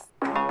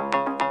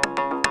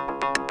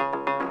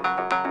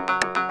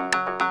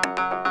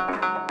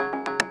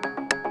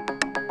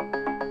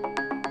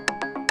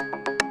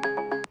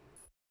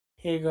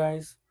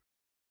guys.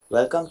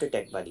 Welcome to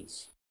Tech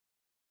Buddies.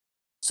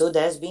 So,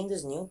 there's been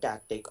this new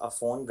tactic of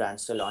phone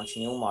brands to launch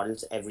new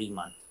models every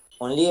month.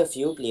 Only a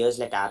few players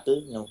like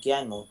Apple,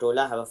 Nokia, and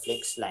Motorola have a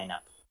fixed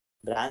lineup.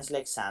 Brands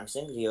like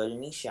Samsung,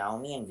 Realme,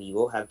 Xiaomi, and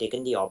Vivo have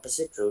taken the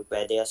opposite route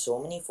where there are so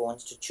many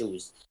phones to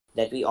choose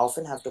that we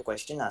often have to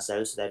question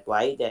ourselves that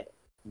why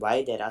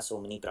there are so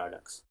many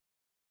products.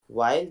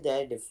 While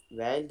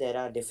there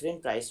are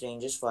different price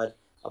ranges for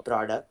a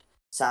product,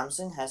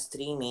 Samsung has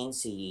three main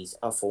series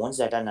of phones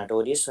that are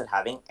notorious for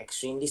having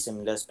extremely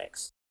similar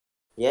specs.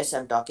 Yes,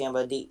 I'm talking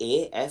about the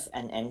A, F,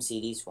 and M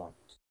series phones.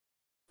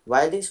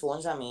 While these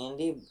phones are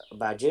mainly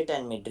budget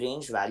and mid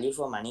range value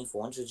for money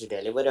phones which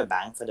deliver a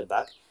bang for the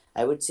buck,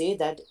 I would say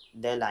that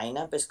their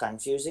lineup is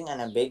confusing and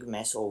a big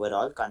mess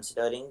overall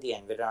considering the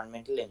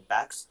environmental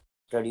impacts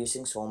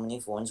producing so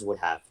many phones would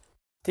have.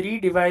 Three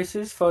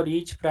devices for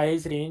each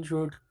price range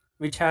would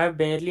which have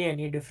barely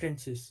any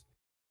differences.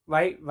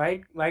 Why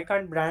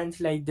can't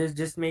brands like this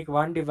just make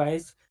one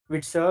device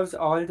which serves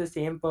all the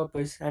same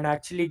purpose and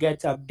actually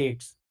gets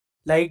updates?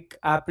 Like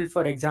Apple,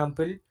 for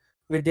example,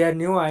 with their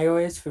new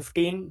iOS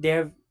 15,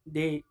 they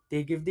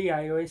give the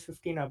iOS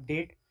 15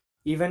 update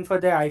even for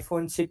the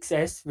iPhone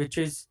 6s, which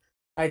is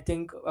I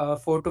think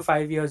 4 to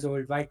 5 years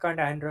old. Why can't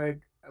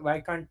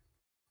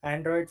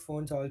Android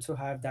phones also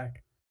have that?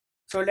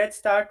 So let's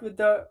start with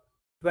the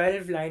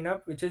 12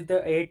 lineup, which is the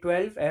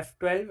A12,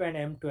 F12,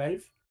 and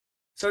M12.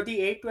 So the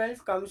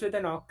A12 comes with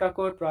an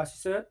octa-core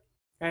processor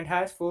and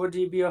has 4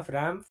 GB of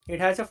RAM. It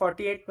has a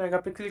 48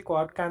 megapixel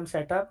quad cam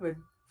setup with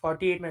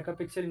 48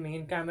 megapixel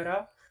main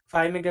camera,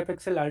 5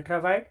 megapixel ultra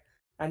wide,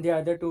 and the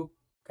other two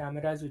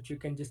cameras, which you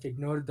can just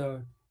ignore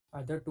the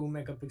other 2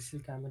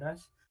 megapixel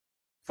cameras.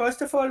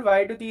 First of all,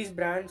 why do these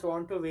brands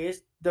want to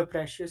waste the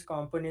precious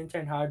components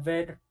and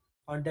hardware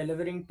on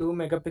delivering 2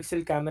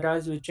 megapixel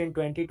cameras, which in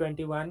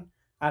 2021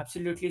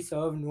 absolutely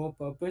serve no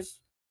purpose?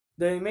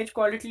 The image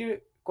quality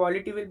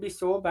will be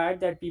so bad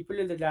that people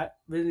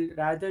will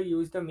rather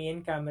use the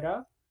main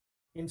camera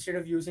instead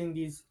of using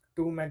these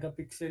 2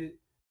 megapixel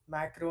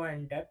macro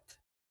and depth.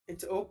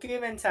 It's okay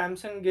when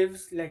Samsung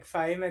gives like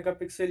 5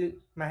 megapixel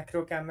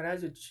macro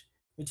cameras,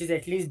 which is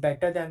at least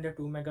better than the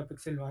 2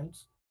 megapixel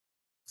ones.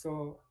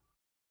 So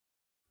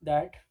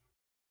that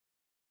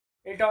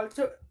it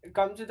also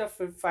comes with a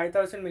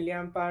 5000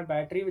 milliamp hour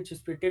battery, which is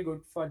pretty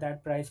good for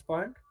that price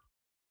point.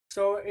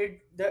 So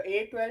the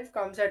A12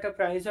 comes at a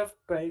price of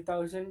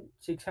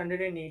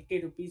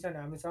 12,680 rupees on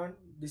Amazon.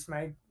 This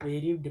might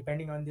vary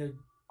depending on the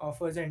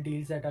offers and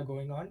deals that are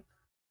going on.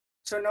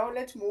 So now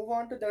let's move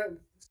on to the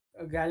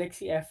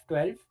Galaxy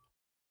F12.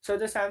 So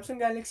the Samsung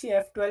Galaxy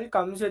F12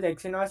 comes with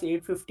Exynos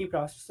 850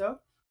 processor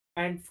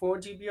and 4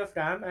 GB of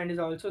RAM and is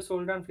also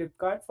sold on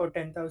Flipkart for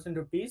 10,000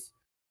 rupees.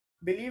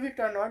 Believe it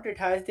or not, it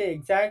has the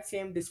exact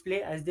same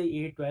display as the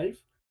A12,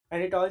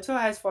 and it also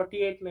has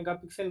 48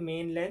 megapixel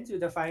main lens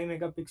with a 5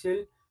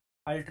 megapixel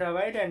ultra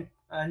wide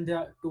and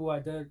the two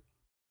other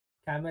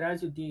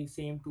cameras with the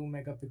same 2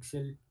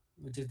 megapixel,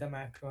 which is the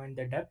macro and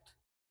the depth.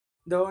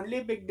 The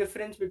only big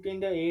difference between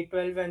the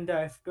A12 and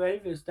the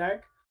F12 is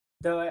that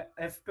the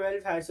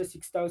F12 has a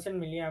 6000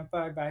 milliamp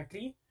hour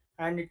battery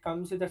and it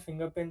comes with a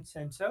fingerprint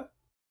sensor,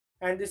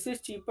 and this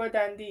is cheaper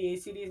than the A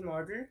series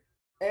model.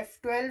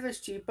 F12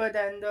 is cheaper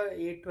than the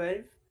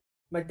A12,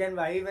 but then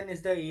why even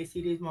is the A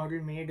series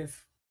model made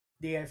if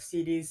the F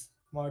series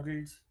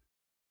models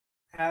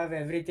have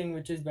everything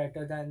which is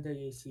better than the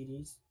A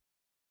series?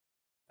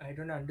 I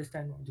don't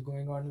understand what's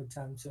going on with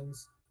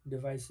Samsung's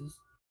devices.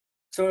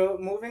 So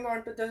moving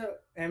on to the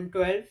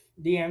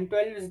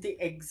M12 is the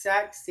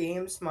exact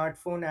same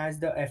smartphone as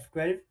the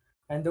F12,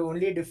 and the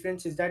only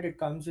difference is that it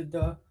comes with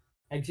the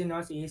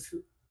Exynos,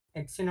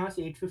 Exynos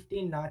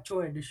 850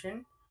 Nacho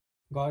edition.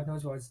 God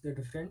knows what's the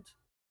difference.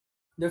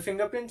 The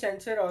fingerprint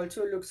sensor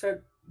also looks a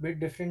bit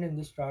different in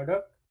this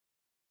product.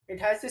 It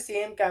has the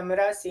same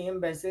camera,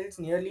 same bezels,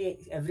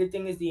 nearly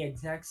everything is the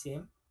exact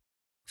same.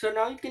 So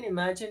now you can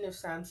imagine if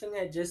Samsung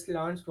had just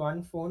launched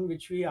one phone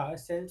which we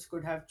ourselves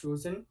could have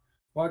chosen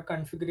what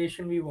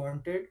configuration we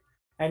wanted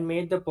and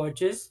made the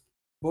purchase,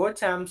 both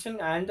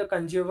Samsung and the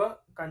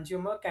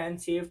consumer can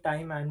save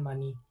time and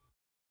money.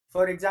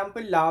 For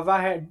example, Lava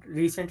had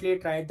recently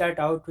tried that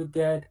out with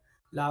their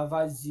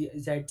Lava Z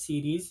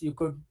series. You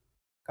could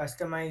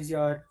customize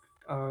your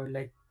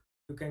like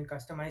you can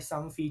customize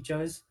some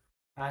features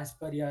as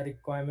per your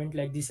requirement,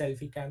 like the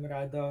selfie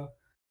camera, the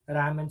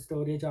RAM and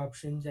storage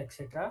options,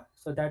 etc.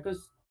 So that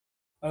was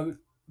a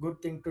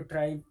good thing to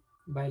try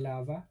by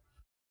Lava.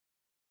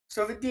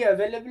 So with the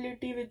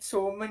availability with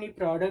so many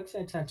products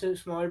at such a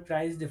small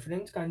price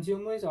difference,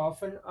 consumers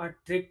often are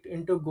tricked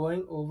into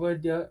going over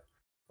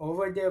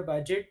their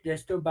budget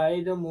just to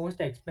buy the most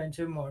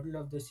expensive model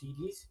of the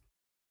series.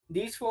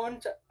 These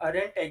phones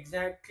aren't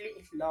exactly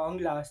long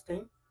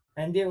lasting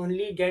and they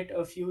only get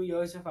a few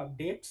years of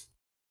updates,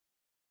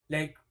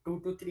 like 2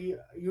 to 3.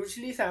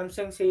 Usually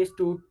Samsung says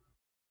 2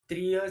 3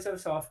 years of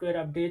software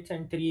updates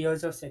and 3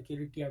 years of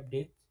security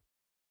updates,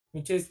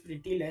 which is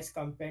pretty less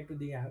compared to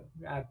the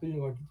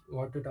Apple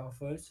what it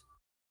offers.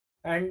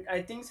 And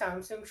I think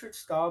Samsung should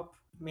stop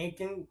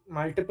making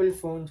multiple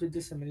phones with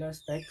the similar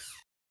specs,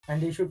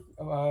 and they should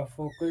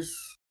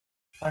focus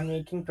on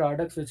making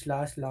products which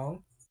last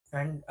long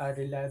and are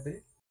reliable.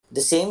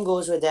 The same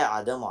goes with their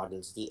other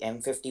models, the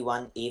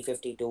M51,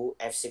 A52,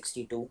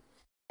 F62.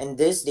 In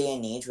this day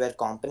and age where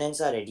components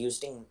are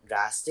reducing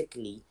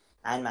drastically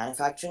and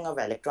manufacturing of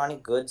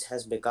electronic goods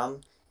has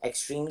become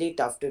extremely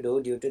tough to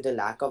do due to the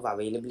lack of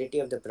availability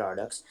of the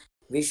products,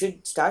 we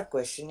should start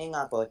questioning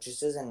our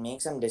purchases and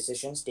make some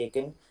decisions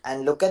taken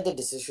and look at the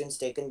decisions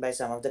taken by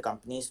some of the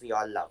companies we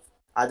all love.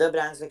 Other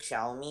brands like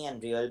Xiaomi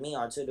and Realme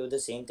also do the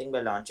same thing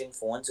by launching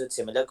phones with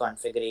similar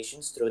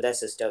configurations through their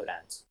sister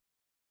brands.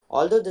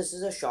 Although this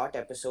is a short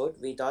episode,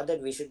 we thought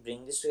that we should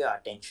bring this to your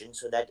attention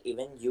so that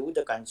even you,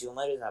 the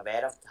consumer, is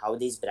aware of how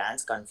these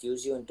brands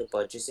confuse you into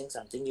purchasing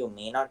something you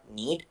may not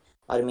need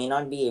or may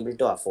not be able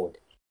to afford.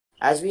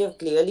 As we have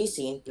clearly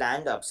seen,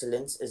 planned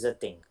obsolescence is a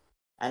thing,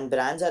 and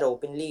brands are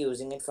openly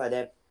using it for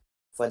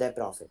their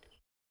profit.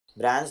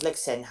 Brands like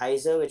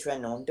Sennheiser, which were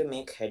known to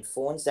make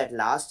headphones that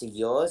last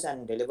years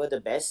and deliver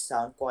the best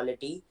sound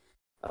quality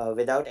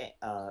without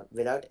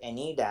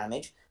any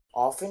damage,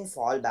 often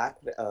fall back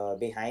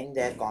behind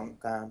their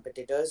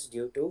competitors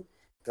due to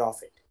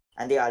profit,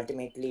 and they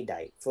ultimately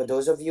die. For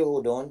those of you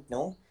who don't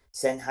know,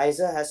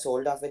 Sennheiser has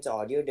sold off its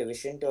audio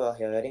division to a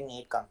hearing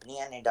aid company,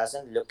 and it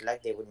doesn't look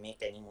like they would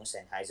make any more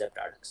Sennheiser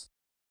products.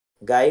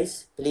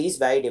 Guys, please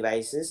buy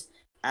devices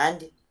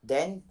and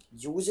then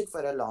use it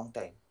for a long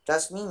time.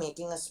 Trust me,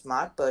 making a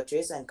smart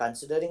purchase and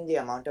considering the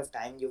amount of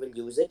time you will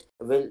use it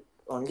will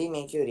only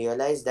make you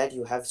realize that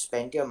you have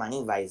spent your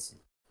money wisely.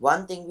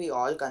 One thing we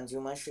all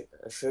consumers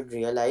should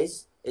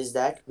realize is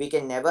that we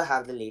can never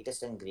have the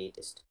latest and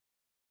greatest.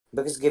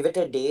 Because give it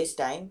a day's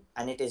time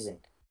and it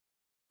isn't.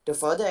 To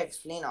further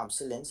explain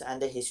obsolescence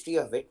and the history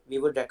of it, we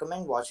would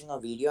recommend watching a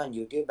video on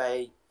YouTube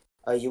by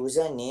a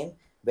user named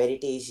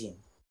Veritasian.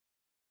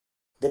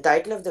 The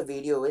title of the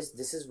video is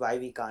This is Why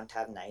We Can't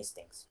Have Nice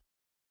Things.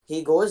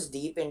 He goes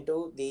deep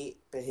into the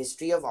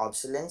history of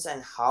obsolescence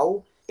and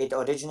how it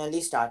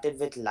originally started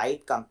with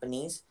light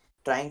companies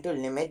trying to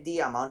limit the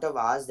amount of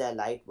hours their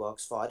light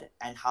works for,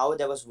 and how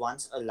there was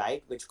once a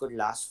light which could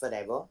last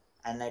forever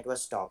and it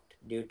was stopped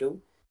due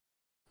to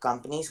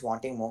companies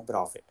wanting more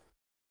profit.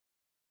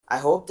 I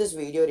hope this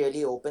video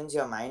really opens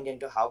your mind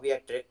into how we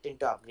are tricked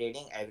into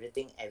upgrading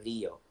everything every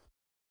year.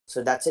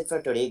 So that's it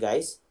for today,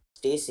 guys.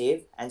 Stay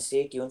safe and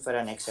stay tuned for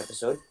our next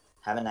episode.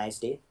 Have a nice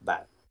day.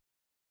 Bye.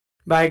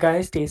 Bye,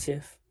 guys. Stay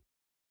safe.